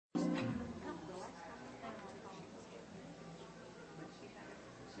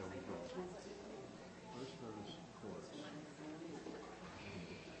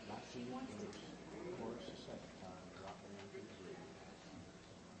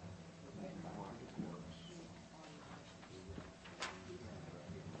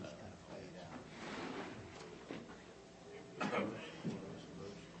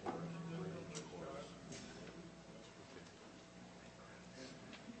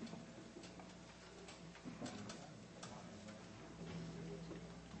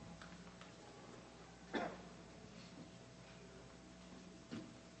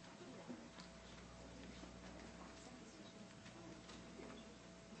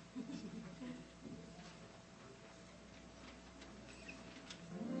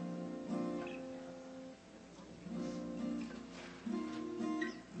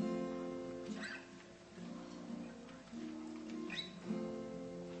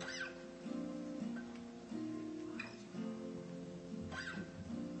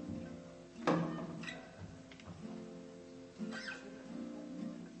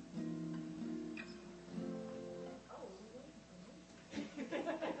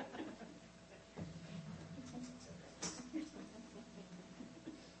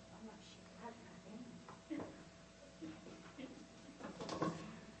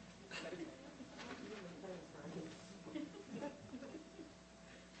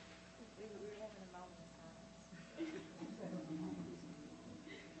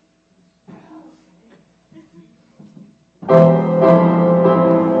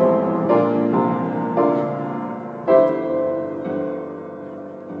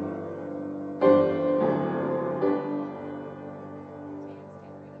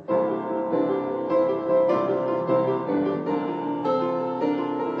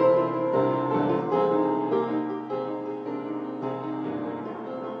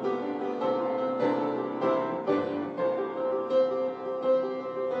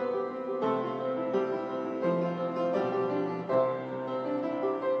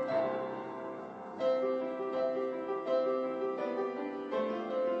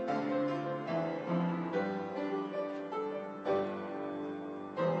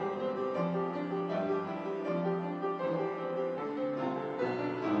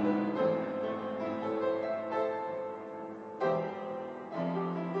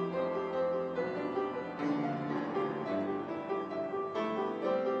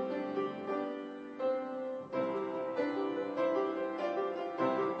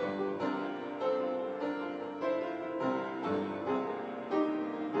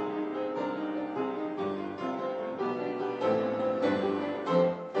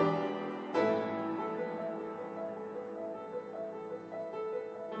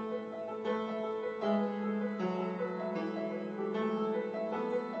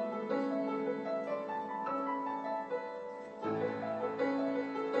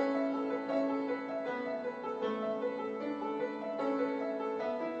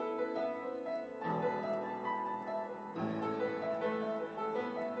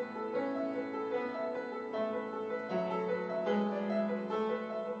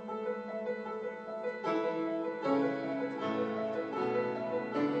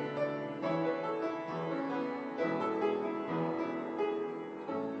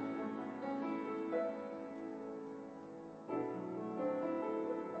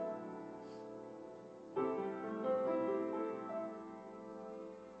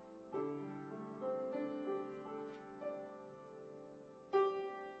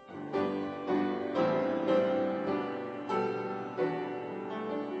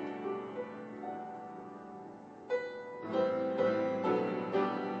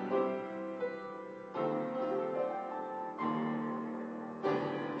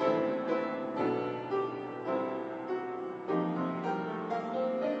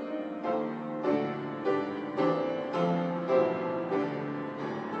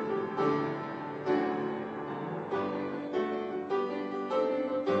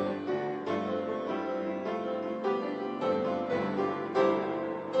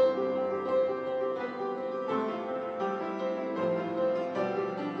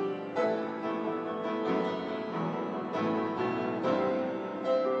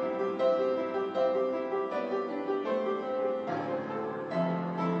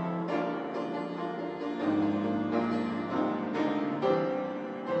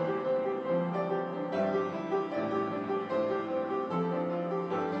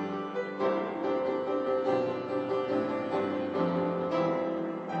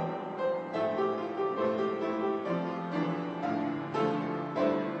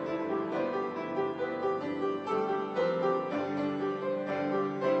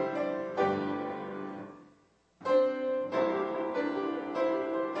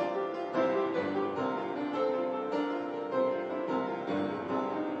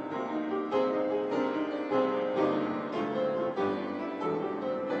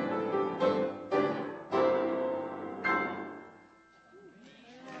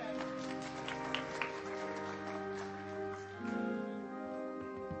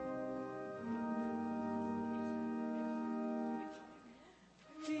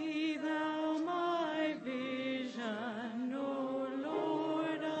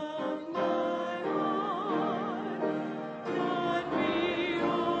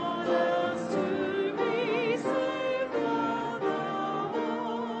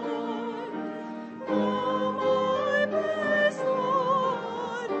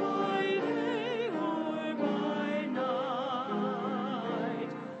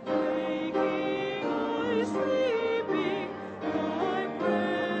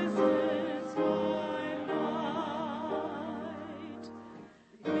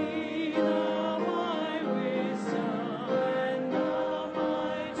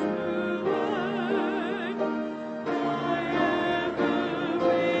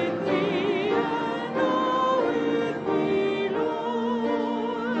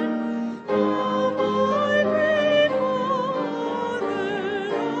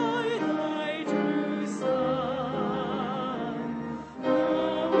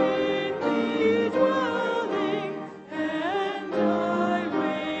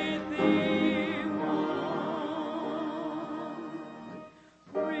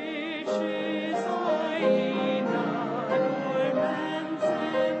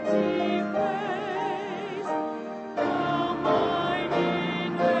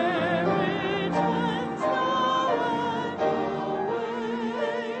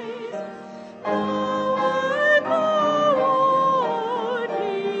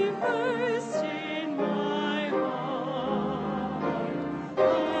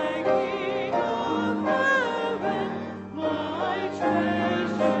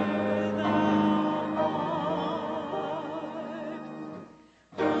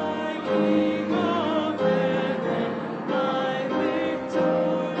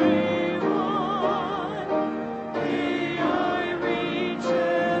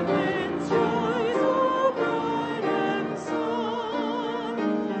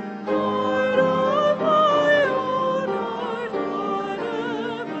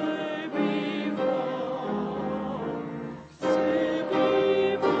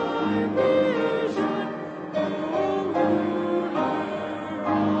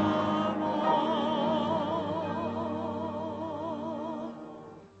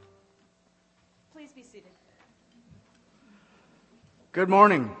Good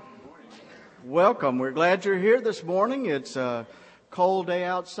morning. Welcome. We're glad you're here this morning. It's a cold day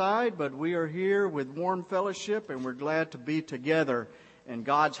outside, but we are here with warm fellowship, and we're glad to be together in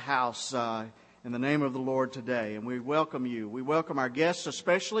God's house in the name of the Lord today. And we welcome you. We welcome our guests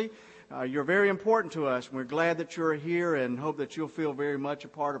especially. You're very important to us. We're glad that you're here and hope that you'll feel very much a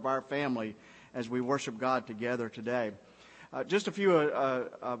part of our family as we worship God together today. Just a few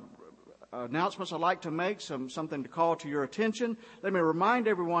announcements I'd like to make, something to call to your attention. Let me remind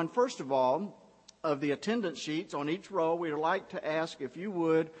everyone, first of all, of the attendance sheets on each row. We'd like to ask if you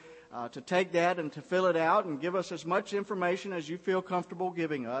would to take that and to fill it out and give us as much information as you feel comfortable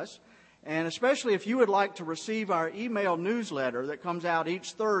giving us. And especially if you would like to receive our email newsletter that comes out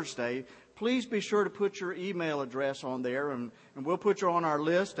each Thursday, please be sure to put your email address on there, and we'll put you on our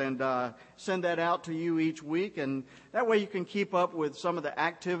list and send that out to you each week. And that way you can keep up with some of the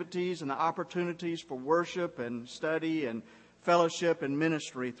activities and the opportunities for worship and study and fellowship and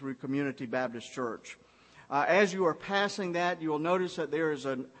ministry through Community Baptist Church. As you are passing that, you will notice that there is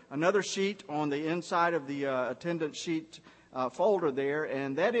another sheet on the inside of the attendance sheet folder there,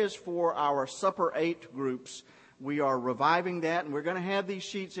 and that is for our Supper 8 groups. We are reviving that, and we're going to have these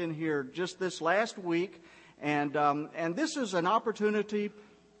sheets in here just this last week. And this is an opportunity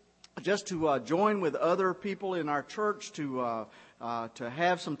just to join with other people in our church to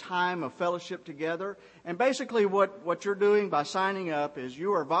have some time of fellowship together. And basically what you're doing by signing up is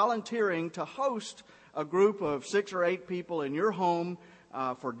you are volunteering to host a group of 6 or 8 people in your home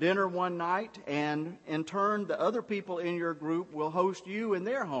for dinner one night. And in turn, the other people in your group will host you in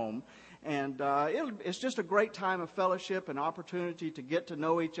their home. And it's just a great time of fellowship and opportunity to get to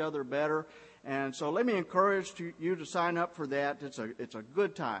know each other better. And so let me encourage you to sign up for that. It's a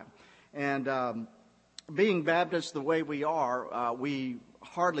good time. And being Baptist the way we are, we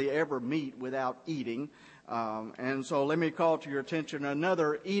hardly ever meet without eating. And so let me call to your attention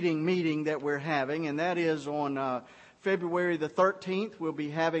another eating meeting that we're having, and that is on February the 13th. We'll be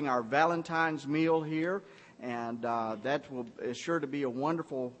having our Valentine's meal here. And that is sure to be a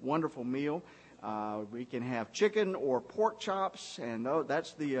wonderful, wonderful meal. We can have chicken or pork chops, and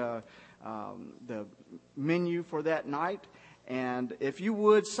that's the menu for that night. And if you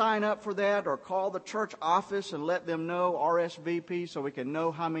would sign up for that or call the church office and let them know, RSVP, so we can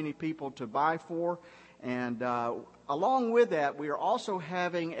know how many people to buy for. And along with that, we are also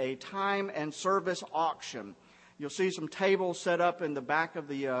having a time and service auction. You'll see some tables set up in the back of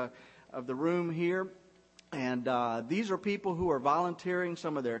the room here. And these are people who are volunteering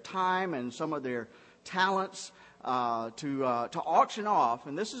some of their time and some of their talents to auction off.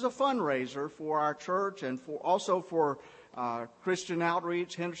 And this is a fundraiser for our church and also for Christian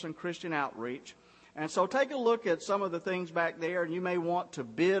Outreach, Henderson Christian Outreach. And so take a look at some of the things back there, and you may want to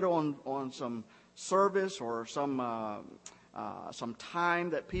bid on some service or some time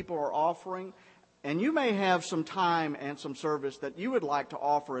that people are offering. And you may have some time and some service that you would like to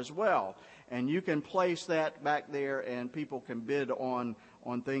offer as well. And you can place that back there, and people can bid on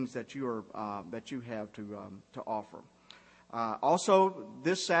things that you have to offer. Also,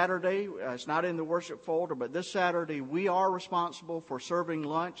 this Saturday, it's not in the worship folder, but this Saturday we are responsible for serving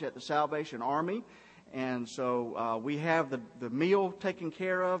lunch at the Salvation Army. And so we have the meal taken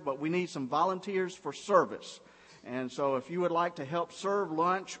care of, but we need some volunteers for service. And so if you would like to help serve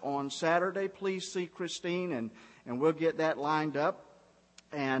lunch on Saturday, please see Christine, and we'll get that lined up.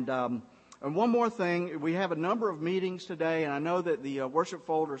 And one more thing, we have a number of meetings today, and I know that the worship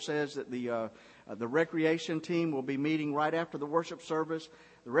folder says that the recreation team will be meeting right after the worship service.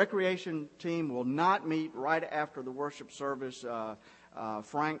 The recreation team will not meet right after the worship service.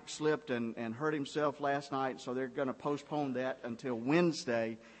 Frank slipped and hurt himself last night, so they're going to postpone that until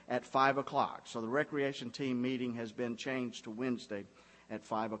Wednesday at 5 o'clock. So the recreation team meeting has been changed to Wednesday at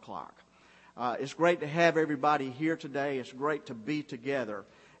 5 o'clock. It's great to have everybody here today. It's great to be together.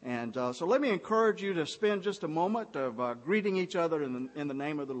 And so let me encourage you to spend just a moment of greeting each other in the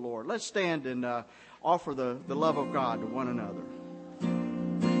name of the Lord. Let's stand and offer the love of God to one another.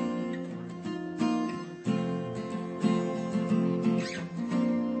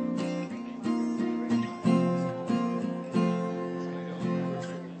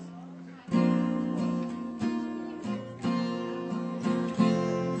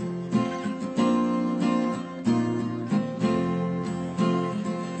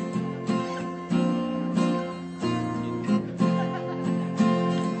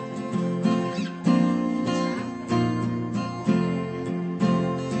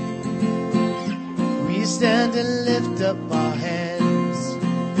 Stand and lift up our hands,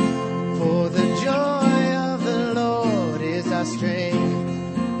 for the joy of the Lord is our strength.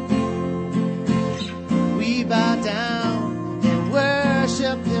 We bow down and worship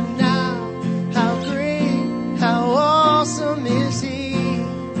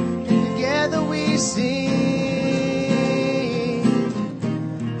we sing.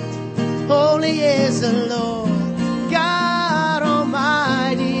 Holy is the Lord, God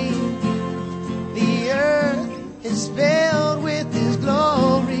Almighty. The earth is filled with His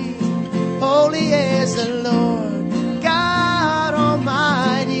glory. Holy is the Lord, God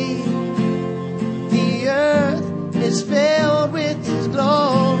Almighty. The earth is filled with His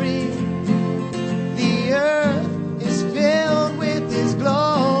glory. The earth is filled with His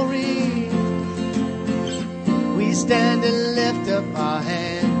glory. We stand and lift up our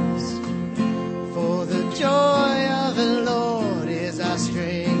hands, for the joy of the Lord is our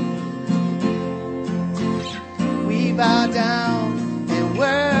strength. We bow down and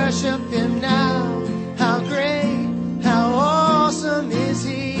worship Him now. How great, how awesome is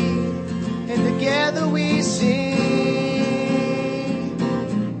He. And together we sing.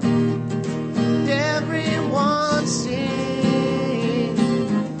 And everyone sing.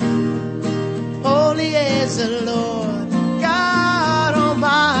 Holy is the Lord, God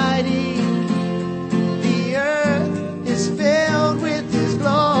Almighty. The earth is filled with His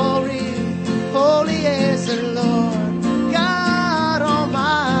glory. Holy is the Lord, God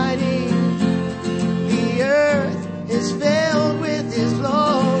Almighty. The earth is filled with His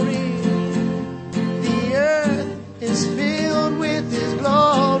glory. The earth is filled with His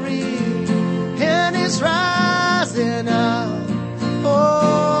glory. And it's rising up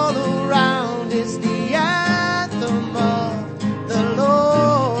all around. It's the anthem of the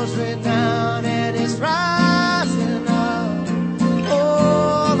Lord's renown. And it's rising up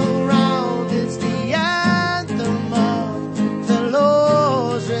all around. It's the anthem of the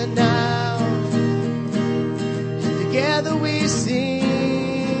Lord's renown. And together we sing.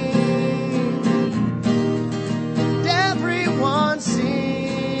 And everyone sing.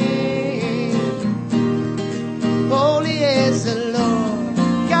 Holy is the Lord,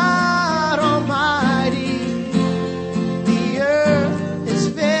 God Almighty. The earth is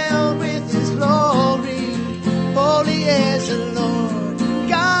filled with His glory. Holy is the Lord,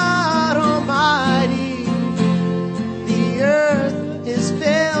 God Almighty. The earth is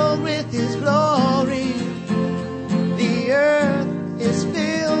filled with His glory. The earth is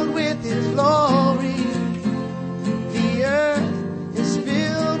filled with His glory. The earth is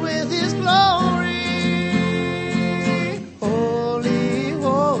filled with His glory. Holy,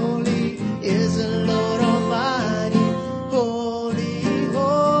 holy is the Lord Almighty. Holy,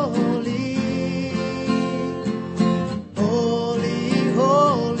 holy. Holy,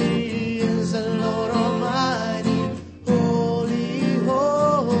 holy is the Lord Almighty. Holy,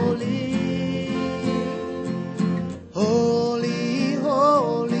 holy. Holy,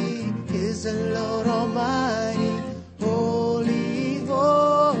 holy is the Lord Almighty. Holy,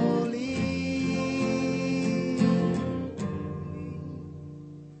 holy.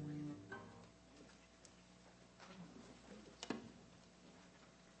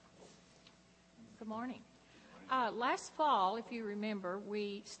 Good morning. Last fall, if you remember,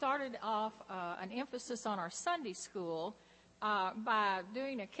 we started off an emphasis on our Sunday school by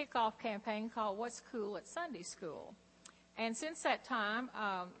doing a kickoff campaign called What's Cool at Sunday School. And since that time,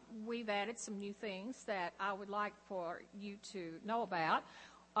 we've added some new things that I would like for you to know about.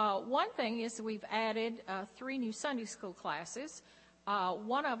 One thing is we've added 3 new Sunday school classes.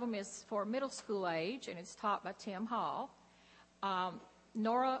 One of them is for middle school age, and it's taught by Tim Hall.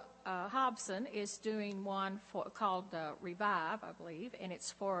 Nora Hobson is doing one called Revive, I believe, and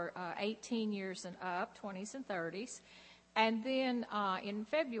it's for 18 years and up, 20s and 30s. And then in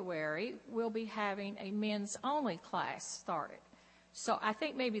February, we'll be having a men's-only class started. So I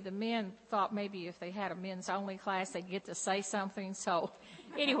think maybe the men thought maybe if they had a men's-only class, they'd get to say something. So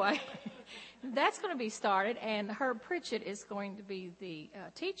anyway, that's going to be started, and Herb Pritchett is going to be the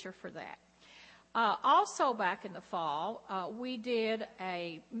teacher for that. Also back in the fall, we did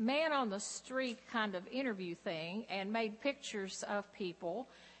a man-on-the-street kind of interview thing and made pictures of people.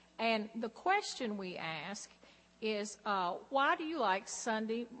 And the question we asked is, why do you like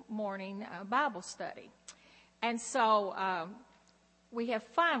Sunday morning Bible study? And so we have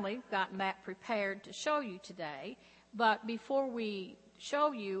finally gotten that prepared to show you today. But before we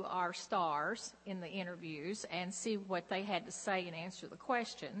show you our stars in the interviews and see what they had to say and answer the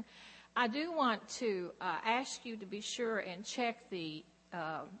question, I do want to ask you to be sure and check the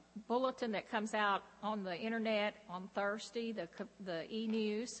bulletin that comes out on the internet on Thursday, the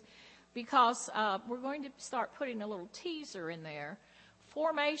e-news, because we're going to start putting a little teaser in there.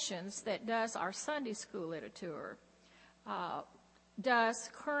 Formations that does our Sunday school literature, does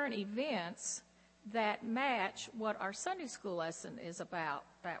current events that match what our Sunday school lesson is about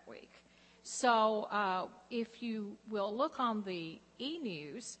that week. So if you will look on the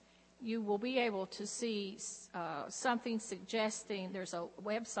e-news, you will be able to see something suggesting there's a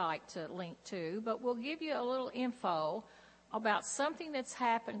website to link to, but we'll give you a little info about something that's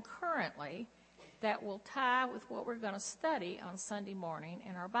happened currently that will tie with what we're going to study on Sunday morning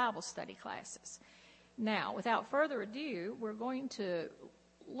in our Bible study classes. Now, without further ado, we're going to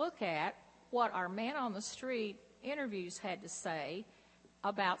look at what our man on the street interviews had to say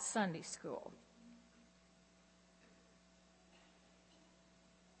about Sunday school.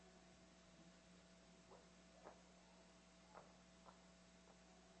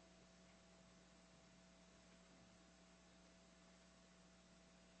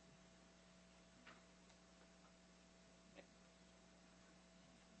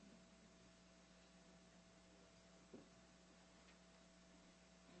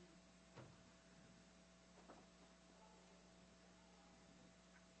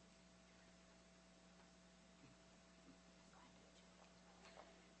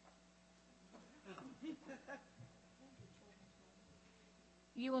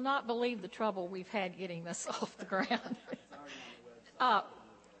 You will not believe the trouble we've had getting this off the ground.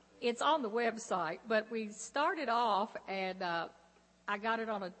 It's on the website, but we started off, and I got it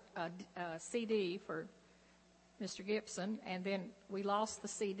on a CD for Mr. Gibson, and then we lost the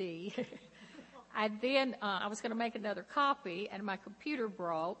CD. And then I was going to make another copy, and my computer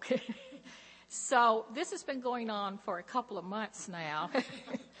broke. So this has been going on for a couple of months now.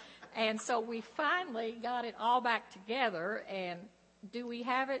 And so we finally got it all back together, and do we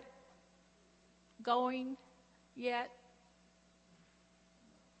have it going yet?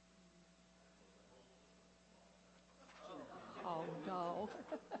 Oh, no.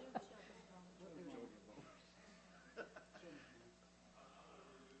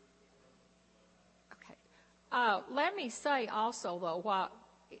 Okay. Let me say also, though,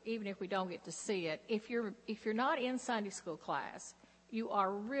 even if we don't get to see it, if you're not in Sunday school class, you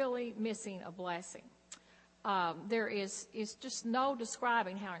are really missing a blessing. There is just no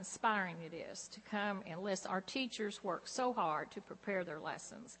describing how inspiring it is to come and listen. Our teachers work so hard to prepare their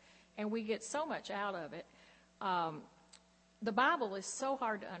lessons, and we get so much out of it. The Bible is so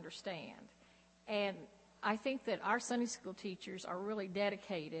hard to understand, and I think that our Sunday school teachers are really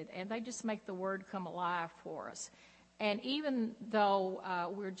dedicated, and they just make the Word come alive for us. And even though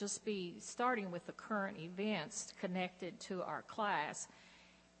we'll just be starting with the current events connected to our class,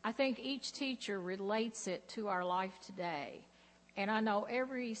 I think each teacher relates it to our life today. And I know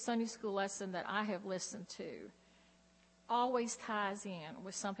every Sunday school lesson that I have listened to always ties in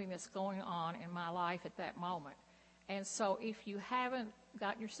with something that's going on in my life at that moment. And so if you haven't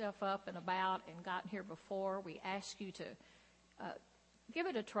gotten yourself up and about and gotten here before, we ask you to give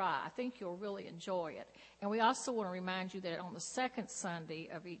it a try. I think you'll really enjoy it. And we also want to remind you that on the second Sunday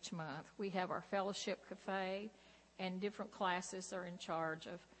of each month, we have our fellowship cafe, and different classes are in charge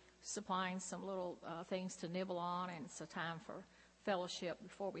of supplying some little things to nibble on, and it's a time for fellowship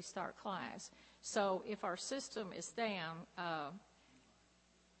before we start class. So if our system is down,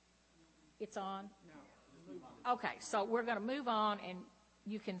 it's on? No. Okay, so we're going to move on, and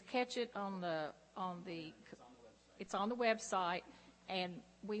you can catch it it's on the website, and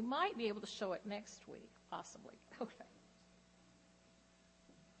we might be able to show it next week, possibly. Okay.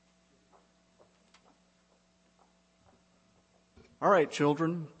 All right,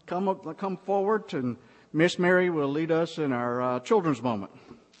 children, come forward, and Miss Mary will lead us in our children's moment.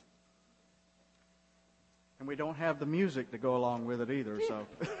 And we don't have the music to go along with it either, so.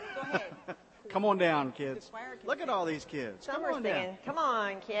 Go ahead. Come on down, kids. Look at all these kids. Some are singing. Come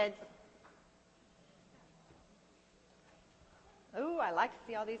on, kids. Ooh, I like to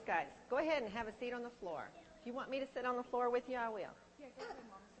see all these guys. Go ahead and have a seat on the floor. If you want me to sit on the floor with you, I will. Yeah, go ahead,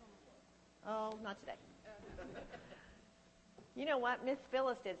 Mom. Oh, not today. You know what? Miss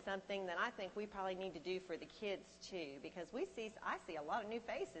Phyllis did something that I think we probably need to do for the kids too, because I see a lot of new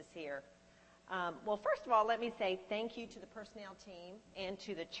faces here. Well, first of all, let me say thank you to the personnel team and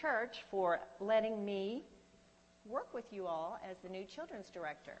to the church for letting me work with you all as the new children's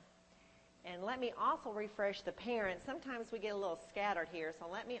director. And let me also refresh the parents. Sometimes we get a little scattered here, so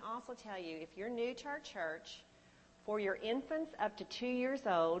let me also tell you, if you're new to our church, for your infants up to 2 years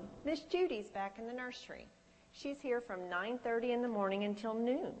old, Miss Judy's back in the nursery. She's here from 9:30 in the morning until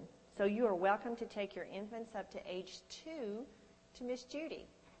noon. So you are welcome to take your infants up to age 2 to Miss Judy.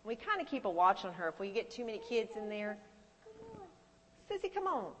 We kind of keep a watch on her. If we get too many kids in there, Sissy, come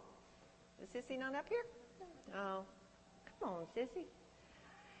on. Is Sissy not up here? Oh, come on, Sissy.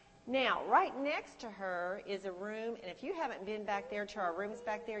 Now, right next to her is a room, and if you haven't been back there to our rooms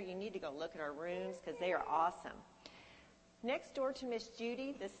back there, you need to go look at our rooms because they are awesome. Next door to Miss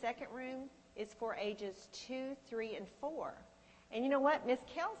Judy, the second room, is for ages 2, 3, and 4. And you know what? Miss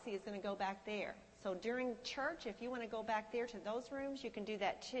Kelsey is going to go back there. So during church, if you want to go back there to those rooms, you can do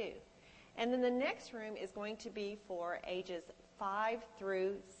that too. And then the next room is going to be for ages 5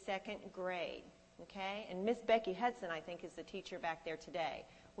 through 2nd grade. Okay? And Miss Becky Hudson, I think, is the teacher back there today.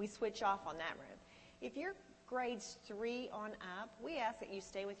 We switch off on that room. If you're grades 3 on up, we ask that you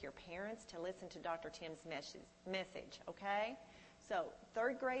stay with your parents to listen to Dr. Tim's message, okay? So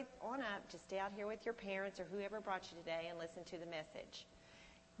 3rd grade on up, just stay out here with your parents or whoever brought you today and listen to the message.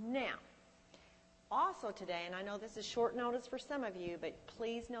 Now, also today, and I know this is short notice for some of you, but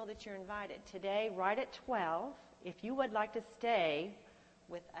please know that you're invited. Today, right at 12, if you would like to stay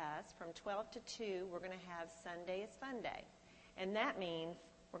with us from 12 to 2, we're going to have Sunday is Fun Day. And that means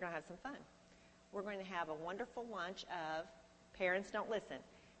we're going to have some fun. We're going to have a wonderful lunch of, parents don't listen,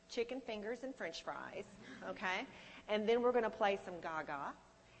 chicken fingers and french fries, okay? And then we're going to play some gaga.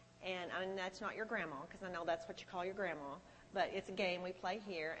 And that's not your grandma, because I know that's what you call your grandma, but it's a game we play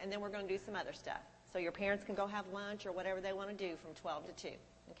here. And then we're going to do some other stuff. So your parents can go have lunch or whatever they want to do from 12 to 2,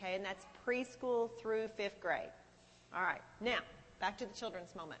 okay? And that's preschool through 5th grade. All right, now, back to the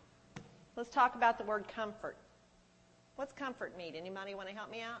children's moment. Let's talk about the word comfort. What's comfort mean? Anybody want to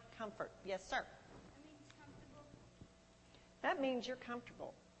help me out? Comfort. Yes, sir. That means comfortable. That means you're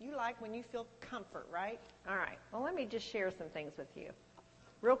comfortable. You like when you feel comfort, right? All right. Well, let me just share some things with you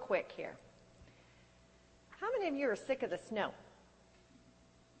real quick here. How many of you are sick of the snow?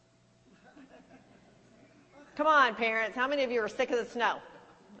 Come on, parents. How many of you are sick of the snow?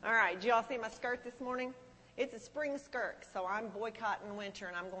 All right. Did you all see my skirt this morning? It's a spring skirt, so I'm boycotting winter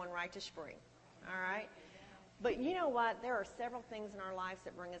and I'm going right to spring. All right? But you know what? There are several things in our lives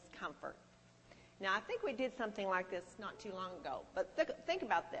that bring us comfort. Now, I think we did something like this not too long ago. But think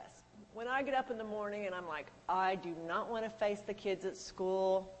about this. When I get up in the morning and I'm like, I do not want to face the kids at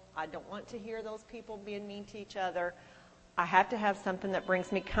school. I don't want to hear those people being mean to each other. I have to have something that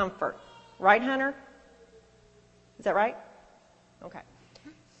brings me comfort. Right, Hunter? Is that right? Okay.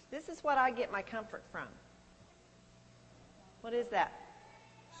 This is what I get my comfort from. What is that?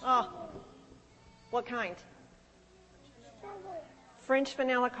 Oh, what kind? French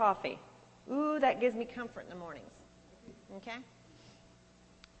vanilla coffee. Ooh, that gives me comfort in the mornings. Okay?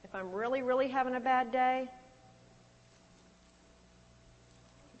 If I'm really, really having a bad day,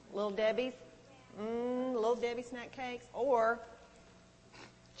 Little Debbie's, Little Debbie snack cakes, or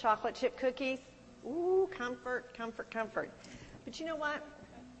chocolate chip cookies. Ooh, comfort, comfort, comfort. But you know what?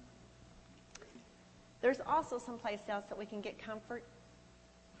 There's also some place else that we can get comfort.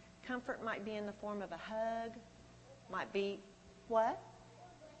 Comfort might be in the form of a hug. Might be, what?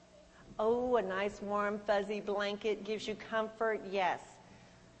 Oh, a nice warm fuzzy blanket gives you comfort, yes.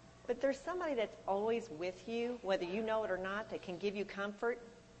 But there's somebody that's always with you, whether you know it or not, that can give you comfort.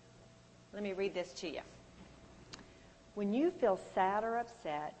 Let me read this to you. When you feel sad or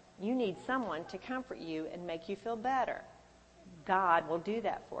upset, you need someone to comfort you and make you feel better. God will do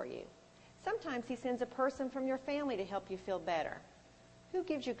that for you. Sometimes he sends a person from your family to help you feel better. Who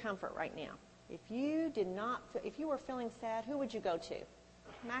gives you comfort right now? If you were feeling sad, who would you go to?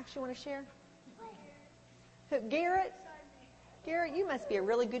 Max, you want to share? Who, Garrett? Garrett, you must be a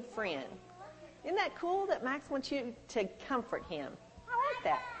really good friend. Isn't that cool that Max wants you to comfort him? I like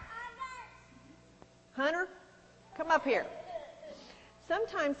that. Hunter, come up here.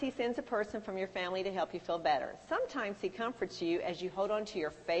 Sometimes he sends a person from your family to help you feel better. Sometimes he comforts you as you hold on to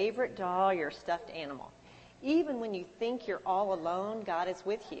your favorite doll, your stuffed animal. Even when you think you're all alone, God is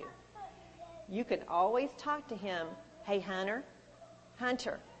with you. You can always talk to him. Hey, Hunter, want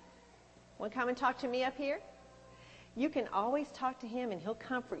to come and talk to me up here? You can always talk to him and he'll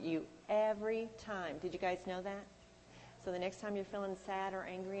comfort you every time. Did you guys know that? So the next time you're feeling sad or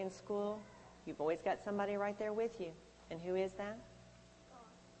angry in school, you've always got somebody right there with you. And who is that?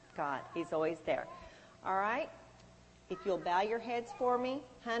 God. He's always there. All right? If you'll bow your heads for me.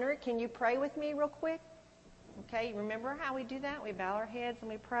 Hunter, can you pray with me real quick? Okay, remember how we do that? We bow our heads and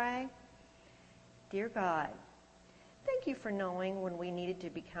we pray. Dear God, thank you for knowing when we needed to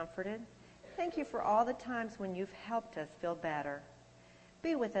be comforted. Thank you for all the times when you've helped us feel better.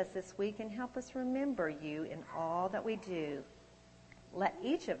 Be with us this week and help us remember you in all that we do. Let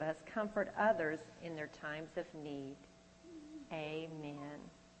each of us comfort others in their times of need. Amen.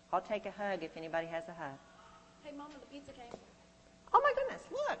 I'll take a hug if anybody has a hug. Hey, Mama, the pizza came. Oh, my goodness,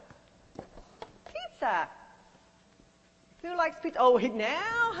 look. Pizza. Who likes pizza? Oh,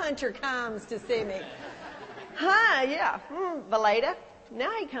 now Hunter comes to see me. Hi, yeah. Valeda.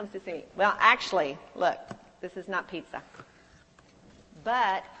 Now he comes to see me. Well, actually, look, this is not pizza.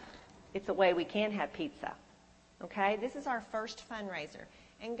 But it's a way we can have pizza. Okay? This is our first fundraiser.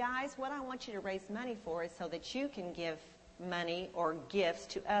 And guys, what I want you to raise money for is so that you can give money or gifts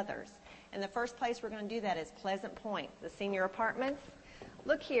to others. And the first place we're going to do that is Pleasant Point, the senior apartments.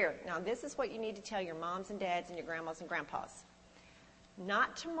 Look here. Now, this is what you need to tell your moms and dads and your grandmas and grandpas.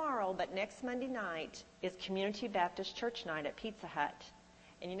 Not tomorrow, but next Monday night is Community Baptist Church Night at Pizza Hut.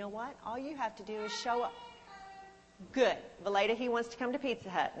 And you know what? All you have to do is show up. Good. Valeda, he wants to come to Pizza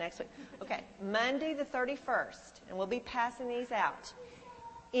Hut next week. Okay, Monday the 31st, and we'll be passing these out.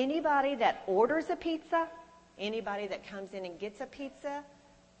 Anybody that orders a pizza, anybody that comes in and gets a pizza,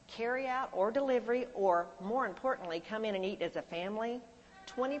 carry out or delivery, or more importantly, come in and eat as a family,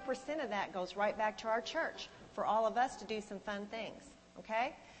 20% of that goes right back to our church for all of us to do some fun things.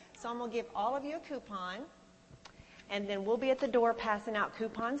 Okay? So I'm going to give all of you a coupon, and then we'll be at the door passing out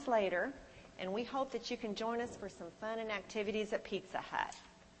coupons later, and we hope that you can join us for some fun and activities at Pizza Hut.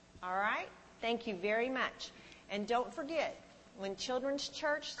 All right? Thank you very much. And don't forget, when Children's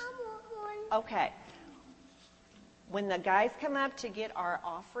Church... I want one. Okay. When the guys come up to get our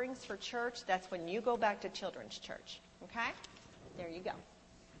offerings for church, that's when you go back to Children's Church. Okay? There you go.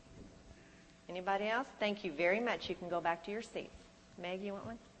 Anybody else? Thank you very much. You can go back to your seats. Meg, you want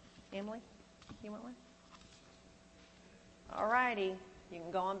one? Emily, you want one? All righty. You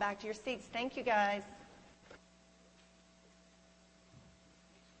can go on back to your seats. Thank you, guys.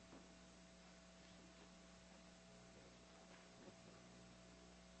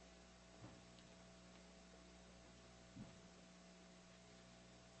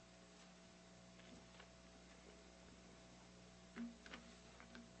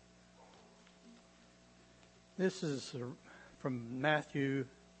 This is from Matthew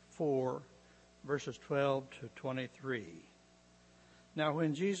 4, verses 12 to 23. Now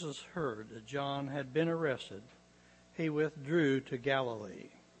when Jesus heard that John had been arrested, he withdrew to Galilee.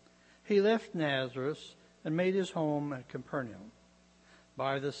 He left Nazareth and made his home at Capernaum,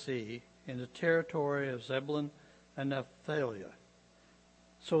 by the sea, in the territory of Zebulun and Naphtali,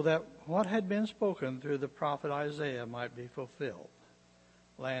 so that what had been spoken through the prophet Isaiah might be fulfilled.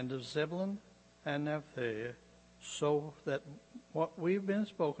 Land of Zebulun and Naphtali, so that what we've been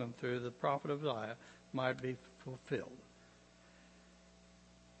spoken through the prophet Isaiah might be fulfilled.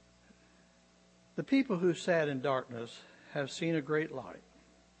 The people who sat in darkness have seen a great light.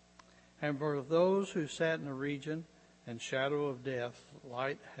 And for those who sat in the region and shadow of death,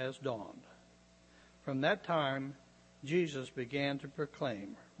 light has dawned. From that time, Jesus began to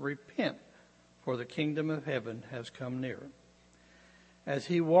proclaim, "Repent, for the kingdom of heaven has come near." As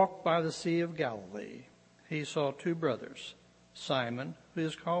he walked by the Sea of Galilee, he saw two brothers, Simon, who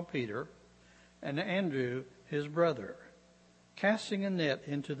is called Peter, and Andrew, his brother, casting a net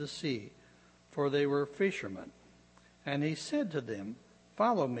into the sea, for they were fishermen. And he said to them,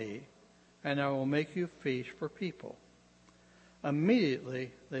 "Follow me, and I will make you fish for people."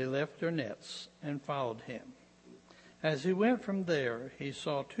 Immediately they left their nets and followed him. As he went from there, he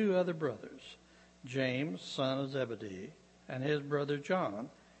saw two other brothers, James, son of Zebedee, and his brother John,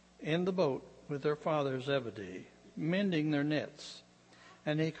 in the boat with their father Zebedee, mending their nets.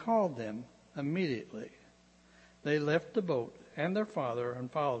 And he called them immediately. They left the boat and their father and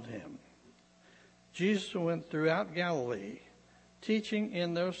followed him. Jesus went throughout Galilee, teaching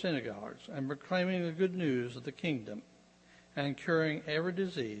in their synagogues and proclaiming the good news of the kingdom, and curing every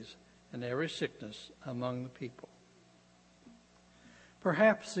disease and every sickness among the people.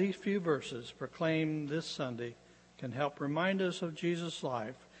 Perhaps these few verses proclaimed this Sunday can help remind us of Jesus'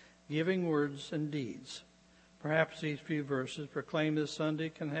 life, giving words and deeds. Perhaps these few verses proclaimed this Sunday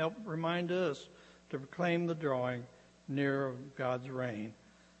can help remind us to proclaim the drawing near of God's reign,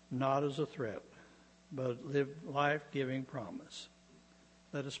 not as a threat, but live life-giving promise.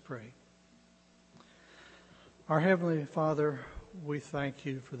 Let us pray. Our Heavenly Father, we thank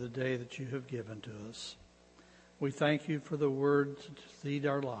you for the day that you have given to us. We thank you for the word to lead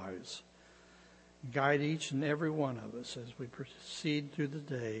our lives. Guide each and every one of us as we proceed through the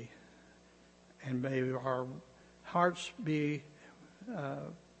day, and may our hearts be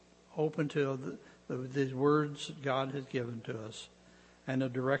open to the words that God has given to us and the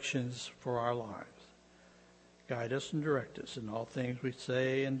directions for our lives. Guide us and direct us in all things we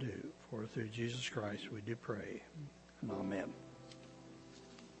say and do, for through Jesus Christ we do pray. And amen.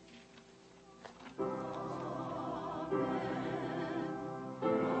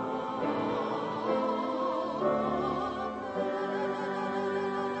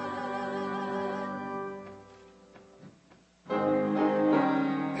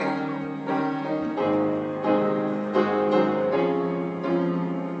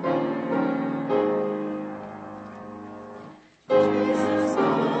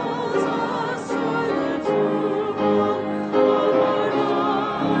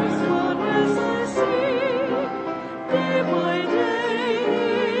 Give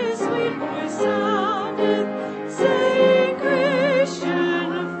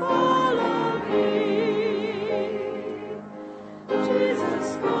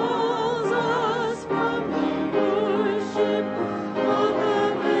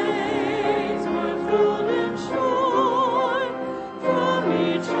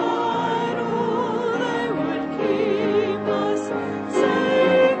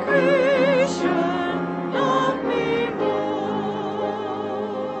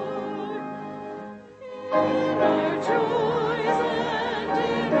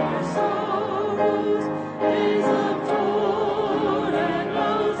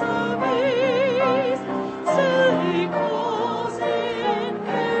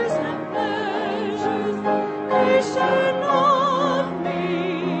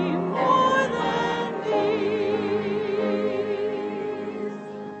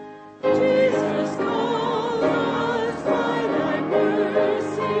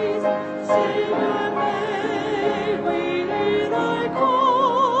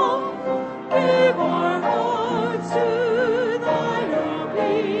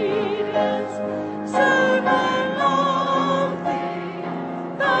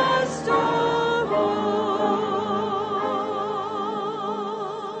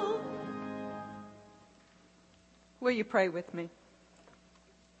Will you pray with me?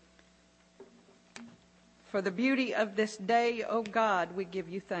 For the beauty of this day, O God, we give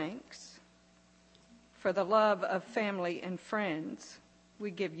you thanks. For the love of family and friends,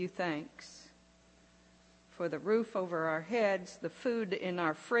 we give you thanks. For the roof over our heads, the food in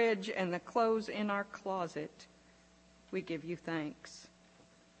our fridge, and the clothes in our closet, we give you thanks.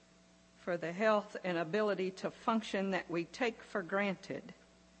 For the health and ability to function that we take for granted,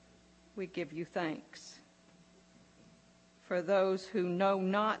 we give you thanks. For those who know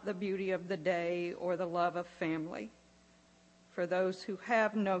not the beauty of the day or the love of family, for those who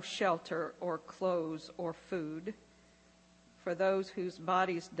have no shelter or clothes or food, for those whose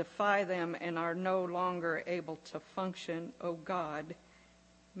bodies defy them and are no longer able to function, O God,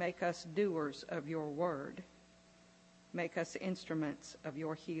 make us doers of your word. Make us instruments of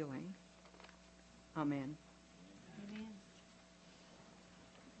your healing. Amen. Amen.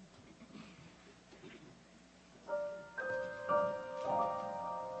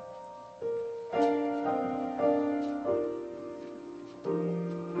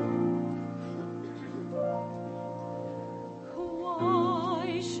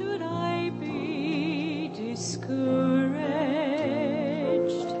 Why should I be discouraged?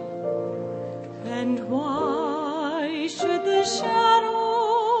 And why should the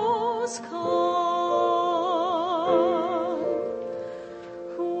shadows come?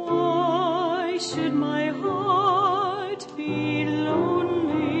 Why should my heart be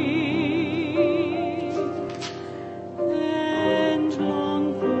lonely and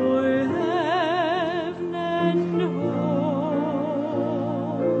long for heaven and home?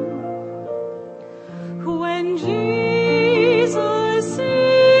 When Jesus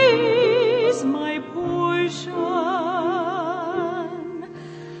is my portion,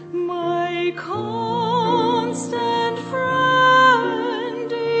 my constant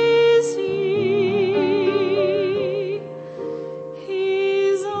friend is He.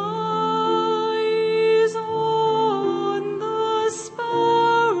 His eyes on the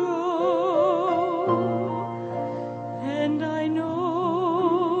sparrow, and I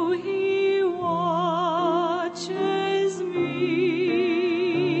know He watches me.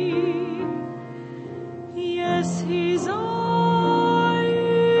 Yes, His eyes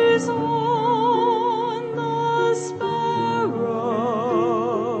on the sparrow,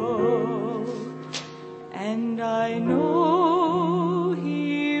 and I know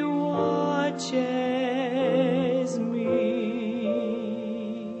He watches me.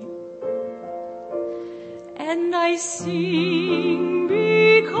 And I sing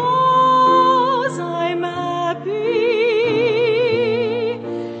because I'm happy.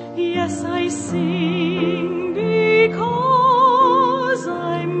 Yes, I sing because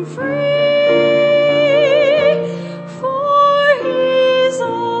I'm free. For His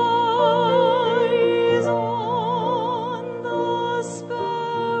eyes on the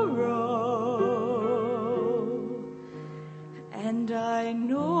sparrow, and I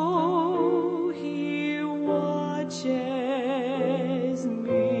know He watches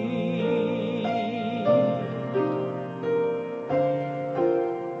me.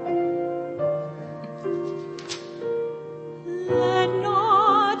 Let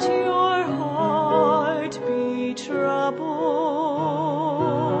not your heart be troubled.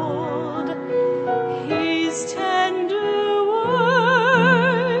 His tender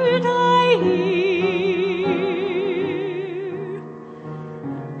word I hear,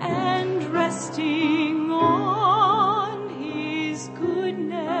 and resting on His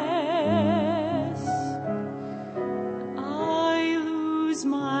goodness, I lose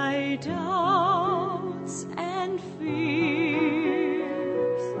my doubts and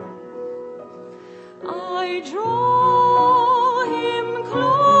fears. I draw Him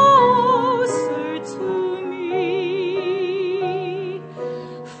closer to me.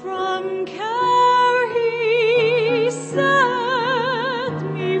 From care He set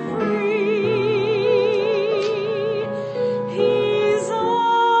me free.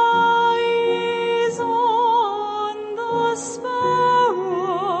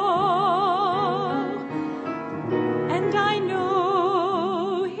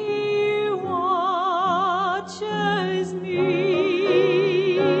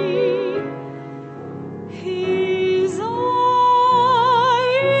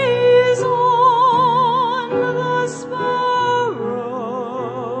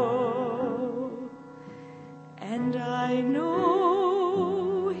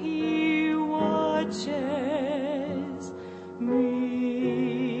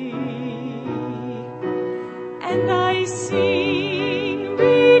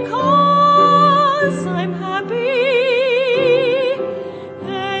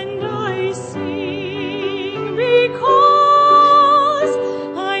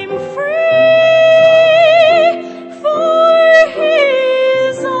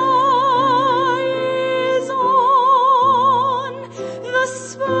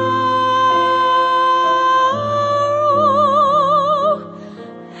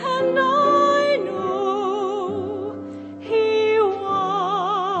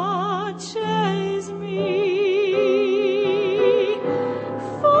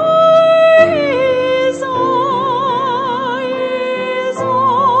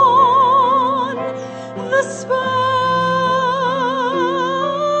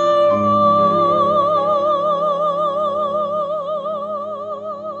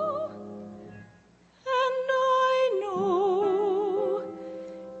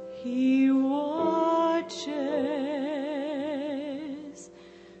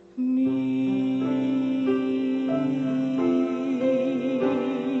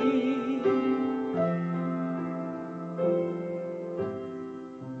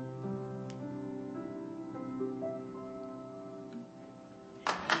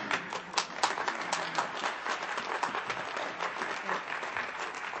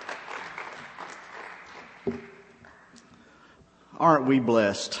 Aren't we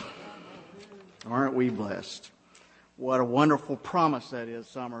blessed? Aren't we blessed? What a wonderful promise that is,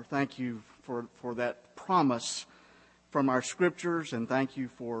 Summer. Thank you for that promise from our scriptures, and thank you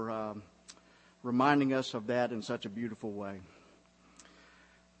for reminding us of that in such a beautiful way.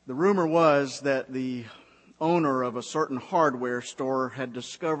 The rumor was that the owner of a certain hardware store had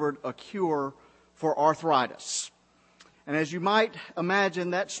discovered a cure for arthritis. And as you might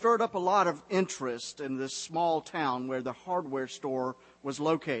imagine, that stirred up a lot of interest in this small town where the hardware store was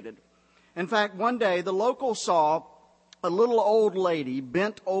located. In fact, one day the locals saw a little old lady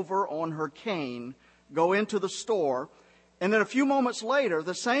bent over on her cane go into the store, and then a few moments later,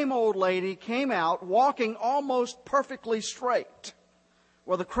 the same old lady came out walking almost perfectly straight.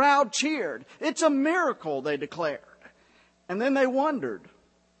 Well, the crowd cheered. It's a miracle, they declared. And then they wondered,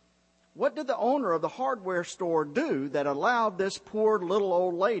 what did the owner of the hardware store do that allowed this poor little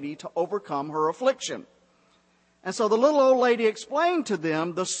old lady to overcome her affliction? And so the little old lady explained to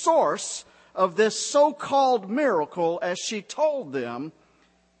them the source of this so-called miracle as she told them,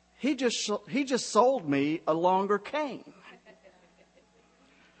 he just sold me a longer cane.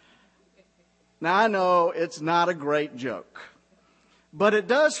 Now, I know it's not a great joke, but it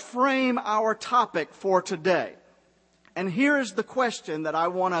does frame our topic for today. And here is the question that I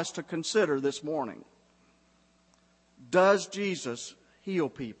want us to consider this morning. Does Jesus heal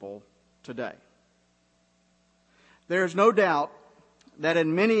people today? There is no doubt that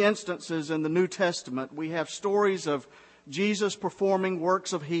in many instances in the New Testament, we have stories of Jesus performing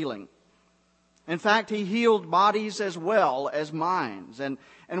works of healing. In fact, he healed bodies as well as minds. And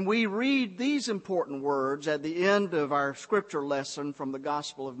we read these important words at the end of our scripture lesson from the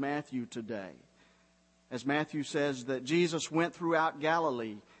Gospel of Matthew today. As Matthew says that Jesus went throughout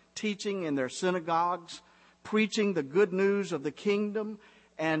Galilee, teaching in their synagogues, preaching the good news of the kingdom,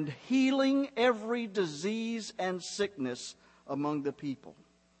 and healing every disease and sickness among the people.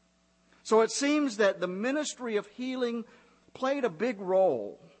 So it seems that the ministry of healing played a big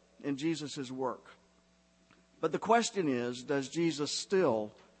role in Jesus' work. But the question is, does Jesus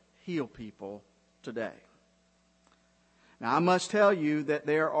still heal people today? Now, I must tell you that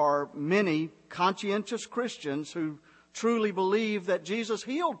there are many conscientious Christians who truly believe that Jesus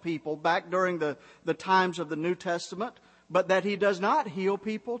healed people back during the times of the New Testament, but that he does not heal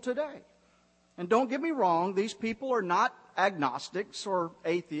people today. And don't get me wrong, these people are not agnostics or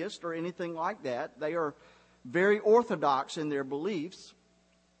atheists or anything like that. They are very orthodox in their beliefs.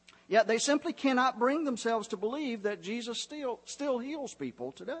 Yet they simply cannot bring themselves to believe that Jesus still heals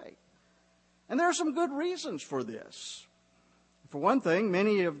people today. And there are some good reasons for this. For one thing,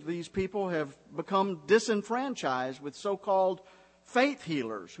 many of these people have become disenfranchised with so-called faith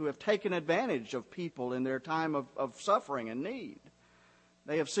healers who have taken advantage of people in their time of suffering and need.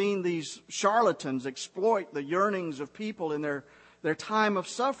 They have seen these charlatans exploit the yearnings of people in their time of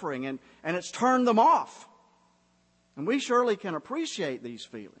suffering, and it's turned them off. And we surely can appreciate these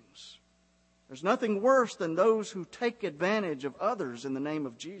feelings. There's nothing worse than those who take advantage of others in the name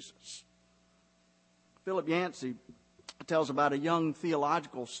of Jesus. Philip Yancey tells about a young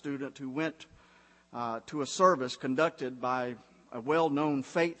theological student who went to a service conducted by a well-known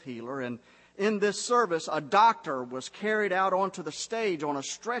faith healer. And in this service, a doctor was carried out onto the stage on a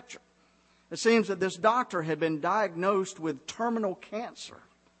stretcher. It seems that this doctor had been diagnosed with terminal cancer.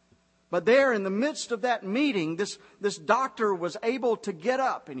 But there in the midst of that meeting, this doctor was able to get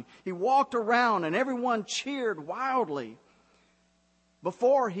up and he walked around and everyone cheered wildly.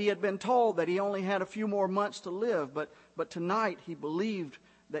 Before, he had been told that he only had a few more months to live, but tonight he believed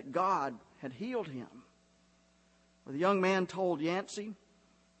that God had healed him. The young man told Yancey,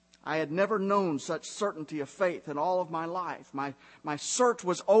 I had never known such certainty of faith in all of my life. My search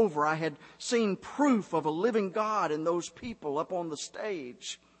was over. I had seen proof of a living God in those people up on the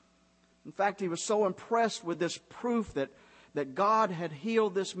stage. In fact, he was so impressed with this proof that God had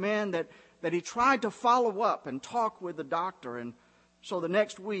healed this man that he tried to follow up and talk with the doctor. And so the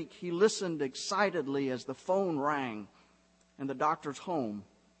next week, he listened excitedly as the phone rang in the doctor's home.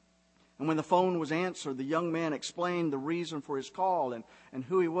 And when the phone was answered, the young man explained the reason for his call and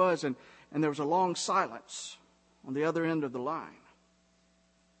who he was. And there was a long silence on the other end of the line.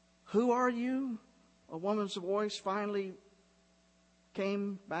 Who are you? A woman's voice finally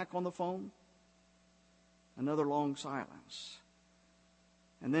came back on the phone. Another long silence.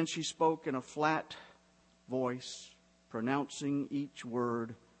 And then she spoke in a flat voice, pronouncing each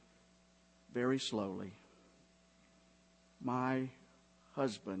word very slowly. My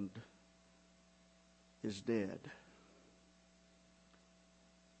husband is dead.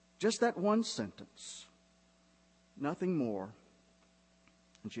 Just that one sentence. Nothing more.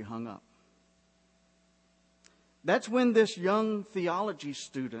 And she hung up. That's when this young theology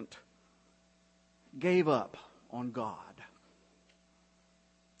student gave up on God.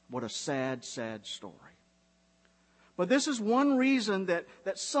 What a sad, sad story. But this is one reason that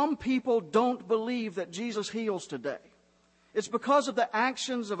some people don't believe that Jesus heals today. It's because of the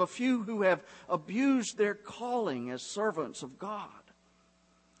actions of a few who have abused their calling as servants of God.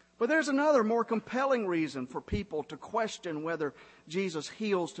 But there's another more compelling reason for people to question whether Jesus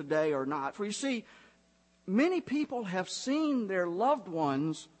heals today or not. For you see, many people have seen their loved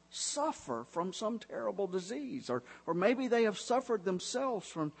ones suffer from some terrible disease, or maybe they have suffered themselves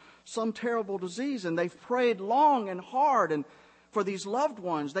from some terrible disease, and they've prayed long and hard and for these loved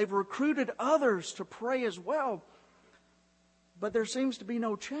ones. They've recruited others to pray as well, but there seems to be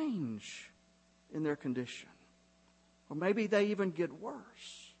no change in their condition, or maybe they even get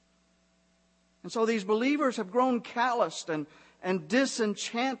worse. And so these believers have grown calloused and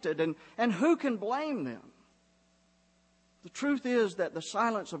disenchanted, and who can blame them? The truth is that the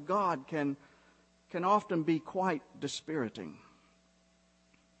silence of God can often be quite dispiriting.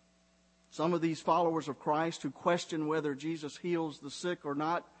 Some of these followers of Christ who question whether Jesus heals the sick or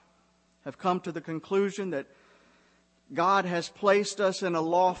not have come to the conclusion that God has placed us in a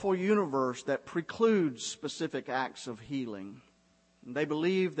lawful universe that precludes specific acts of healing. And they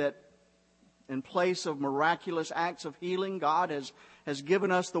believe that in place of miraculous acts of healing, God has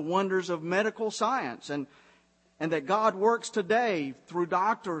given us the wonders of medical science, and that God works today through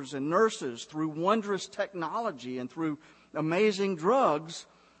doctors and nurses, through wondrous technology and through amazing drugs,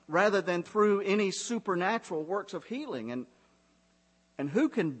 rather than through any supernatural works of healing. And who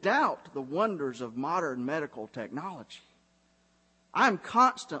can doubt the wonders of modern medical technology? I'm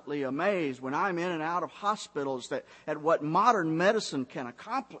constantly amazed when I'm in and out of hospitals at what modern medicine can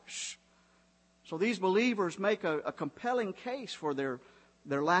accomplish. So these believers make a compelling case for their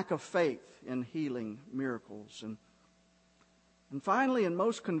lack of faith in healing miracles. And finally, and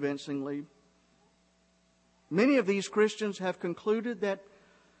most convincingly, many of these Christians have concluded that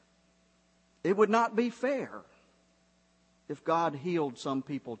it would not be fair if God healed some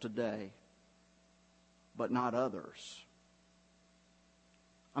people today, but not others.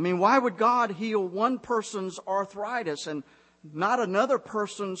 I mean, why would God heal one person's arthritis and not another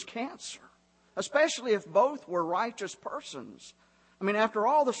person's cancer? Especially if both were righteous persons. I mean, after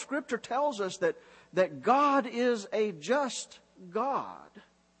all, the Scripture tells us that God is a just God.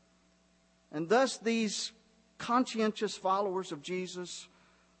 And thus these conscientious followers of Jesus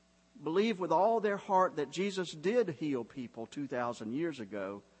believe with all their heart that Jesus did heal people 2,000 years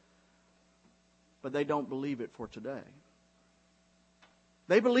ago, but they don't believe it for today.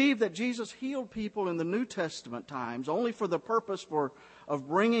 They believe that Jesus healed people in the New Testament times only for the purpose of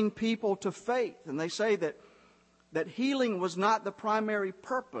bringing people to faith. And they say that healing was not the primary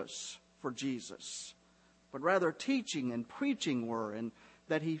purpose for Jesus, but rather teaching and preaching were, and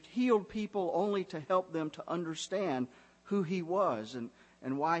that He healed people only to help them to understand who He was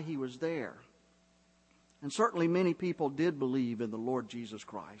and why He was there. And certainly many people did believe in the Lord Jesus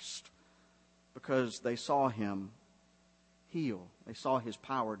Christ because they saw Him heal. They saw His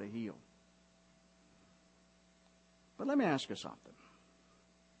power to heal. But let me ask you something.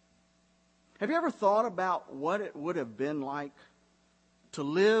 Have you ever thought about what it would have been like to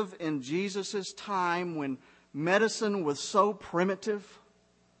live in Jesus' time when medicine was so primitive?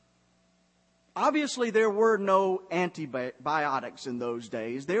 Obviously, there were no antibiotics in those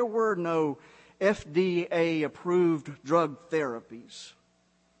days. There were no FDA-approved drug therapies.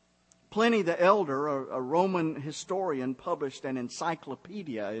 Pliny the Elder, a Roman historian, published an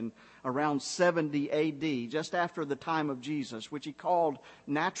encyclopedia in around 70 AD, just after the time of Jesus, which he called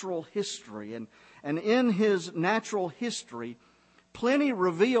Natural History. And in his Natural History, Pliny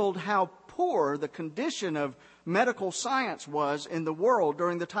revealed how poor the condition of medical science was in the world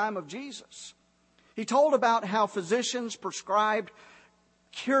during the time of Jesus. He told about how physicians prescribed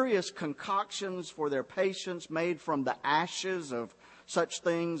curious concoctions for their patients made from the ashes of such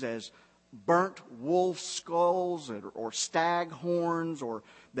things as burnt wolf skulls or stag horns or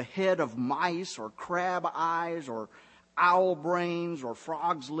the head of mice or crab eyes or owl brains or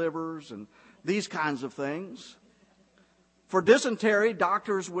frog's livers and these kinds of things. For dysentery,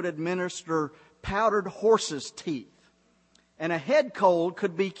 doctors would administer powdered horse's teeth. And a head cold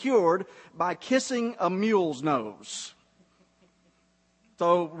could be cured by kissing a mule's nose.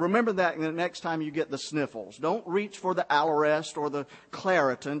 So remember that the next time you get the sniffles. Don't reach for the Allerest or the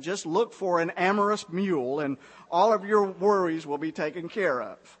Claritin. Just look for an amorous mule and all of your worries will be taken care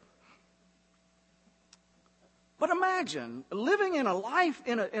of. But imagine living in a life,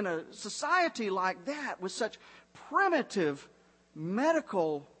 in a society like that with such primitive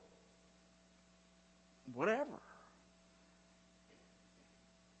medical whatever.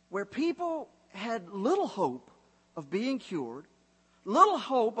 where people had little hope of being cured, little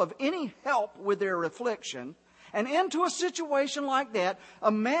hope of any help with their affliction, and into a situation like that,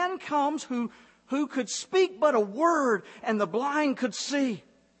 a man comes who could speak but a word, and the blind could see,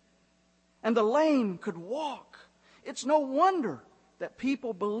 and the lame could walk. It's no wonder that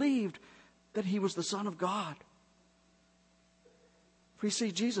people believed that he was the Son of God. For you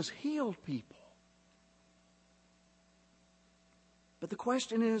see, Jesus healed people. But the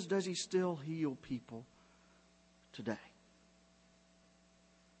question is, does he still heal people today?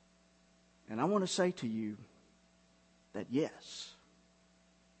 And I want to say to you that yes,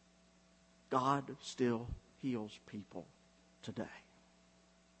 God still heals people today.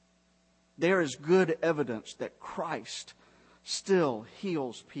 There is good evidence that Christ still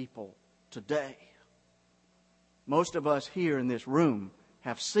heals people today. Most of us here in this room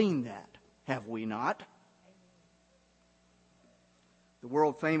have seen that, have we not? The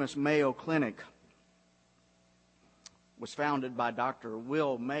world-famous Mayo Clinic was founded by Dr.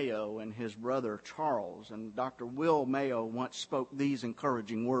 Will Mayo and his brother Charles. And Dr. Will Mayo once spoke these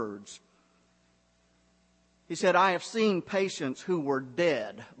encouraging words. He said, "I have seen patients who were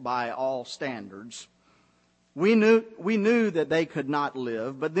dead by all standards. We knew that they could not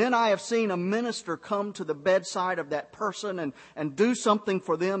live, but then I have seen a minister come to the bedside of that person and do something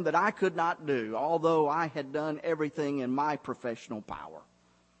for them that I could not do, although I had done everything in my professional power.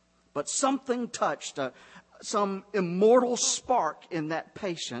 But something touched some immortal spark in that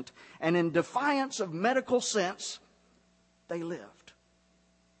patient, and in defiance of medical sense, they lived."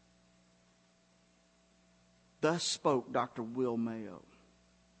 Thus spoke Dr. Will Mayo.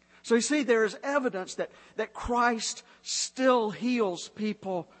 So you see, there is evidence that Christ still heals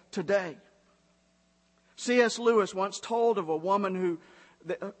people today. C.S. Lewis once told of a woman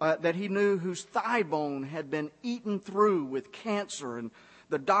that he knew whose thigh bone had been eaten through with cancer, and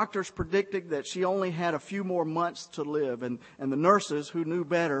the doctors predicted that she only had a few more months to live, and the nurses who knew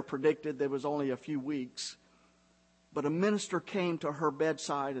better predicted there was only a few weeks. But a minister came to her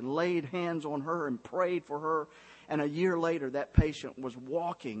bedside and laid hands on her and prayed for her. And a year later, that patient was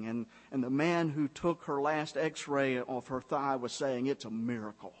walking, and the man who took her last x-ray of her thigh was saying, "It's a